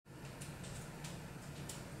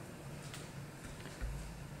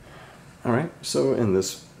Alright, so in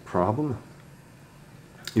this problem,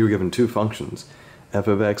 you were given two functions, f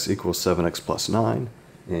of x equals 7x plus 9,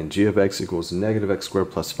 and g of x equals negative x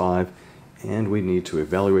squared plus 5, and we need to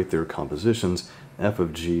evaluate their compositions, f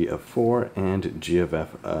of g of 4 and g of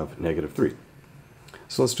f of negative 3.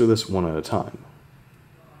 So let's do this one at a time.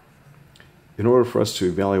 In order for us to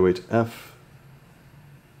evaluate f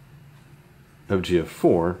of g of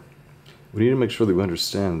 4, we need to make sure that we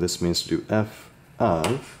understand this means to do f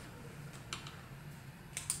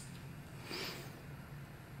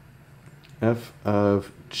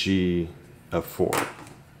of g of 4.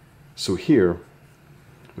 So here,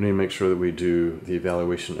 we need to make sure that we do the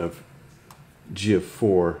evaluation of g of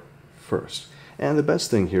 4 first. And the best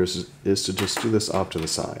thing here is to just do this off to the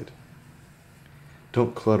side.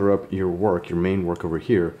 Don't clutter up your work, your main work over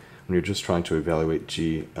here, when you're just trying to evaluate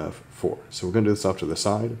g of 4. So we're going to do this off to the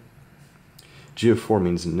side. G of 4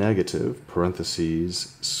 means negative,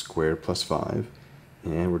 parentheses, squared plus 5,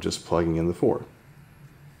 and we're just plugging in the 4.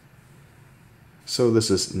 So this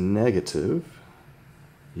is negative.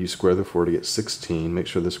 You square the 4 to get 16. Make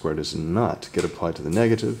sure the square does not get applied to the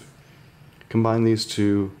negative. Combine these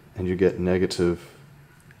two, and you get negative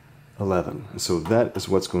 11. And so that is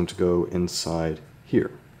what's going to go inside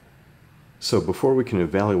here. So before we can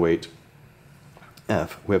evaluate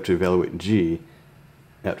f, we have to evaluate g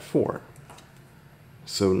at 4.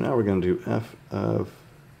 So now we're going to do f of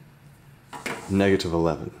negative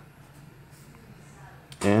 11.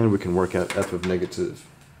 And we can work out f of negative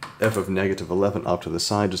 11 off to the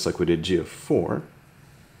side, just like we did g of 4.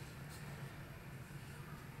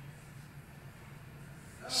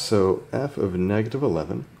 So f of negative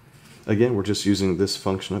 11, again, we're just using this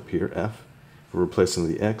function up here, f. We're replacing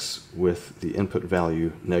the x with the input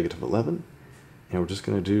value negative 11, and we're just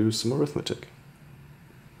going to do some arithmetic.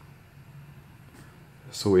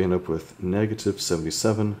 So we end up with negative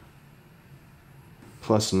 77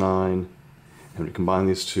 plus 9, and we combine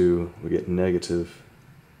these two, we get negative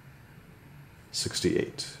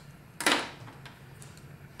 68.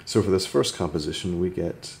 So for this first composition, we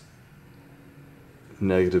get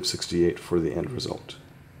negative 68 for the end result.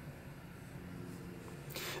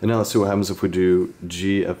 And now let's see what happens if we do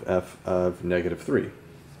g of f of negative 3.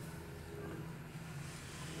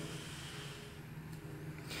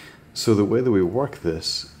 So the way that we work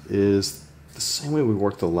this is the same way we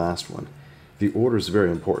worked the last one. The order is very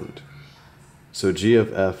important. So g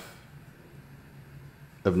of f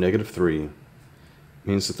of negative 3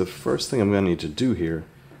 means that the first thing I'm going to need to do here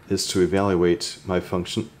is to evaluate my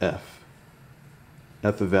function f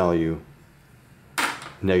at the value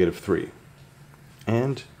negative 3.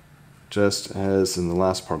 And just as in the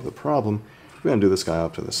last part of the problem, we're going to do this guy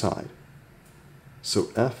off to the side.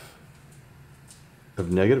 So f of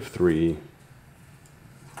negative 3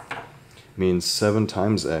 means 7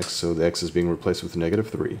 times x, so the x is being replaced with negative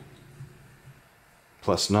 3,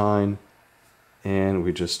 plus 9, and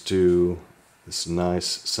we just do this nice,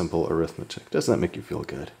 simple arithmetic. Doesn't that make you feel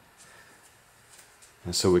good?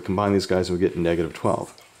 And so we combine these guys and we get negative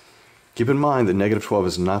 12. Keep in mind that negative 12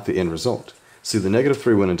 is not the end result. See, the negative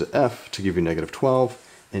 3 went into f to give you negative 12,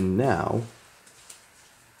 and now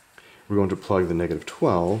we're going to plug the negative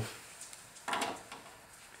 12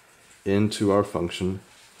 into our function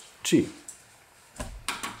g.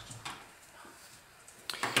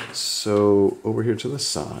 So over here to the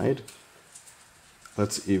side,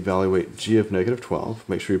 let's evaluate g of negative 12.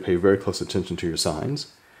 Make sure you pay very close attention to your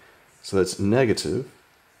signs. So that's negative,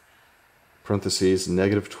 parentheses,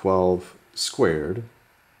 negative 12 squared,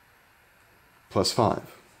 plus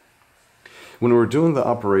 5. When we're doing the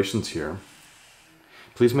operations here,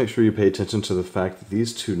 please make sure you pay attention to the fact that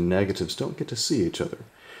these two negatives don't get to see each other.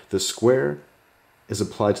 The square is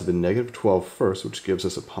applied to the negative 12 first, which gives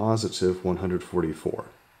us a positive 144.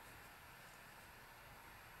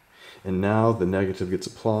 And now the negative gets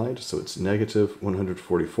applied, so it's negative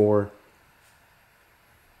 144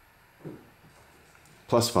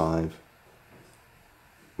 plus 5,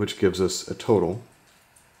 which gives us a total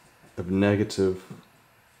of negative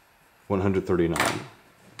 139.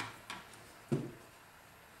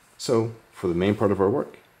 So for the main part of our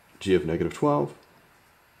work, g of negative 12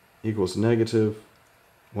 equals negative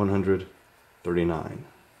 139.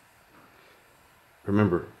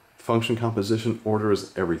 Remember, function composition order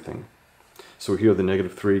is everything. So here the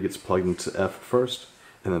negative 3 gets plugged into f first,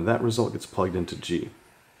 and then that result gets plugged into g.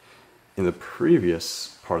 In the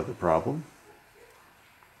previous part of the problem,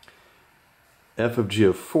 f of g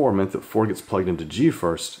of 4 meant that 4 gets plugged into g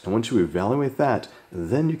first, and once you evaluate that,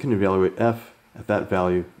 then you can evaluate f at that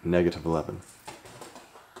value, negative 11.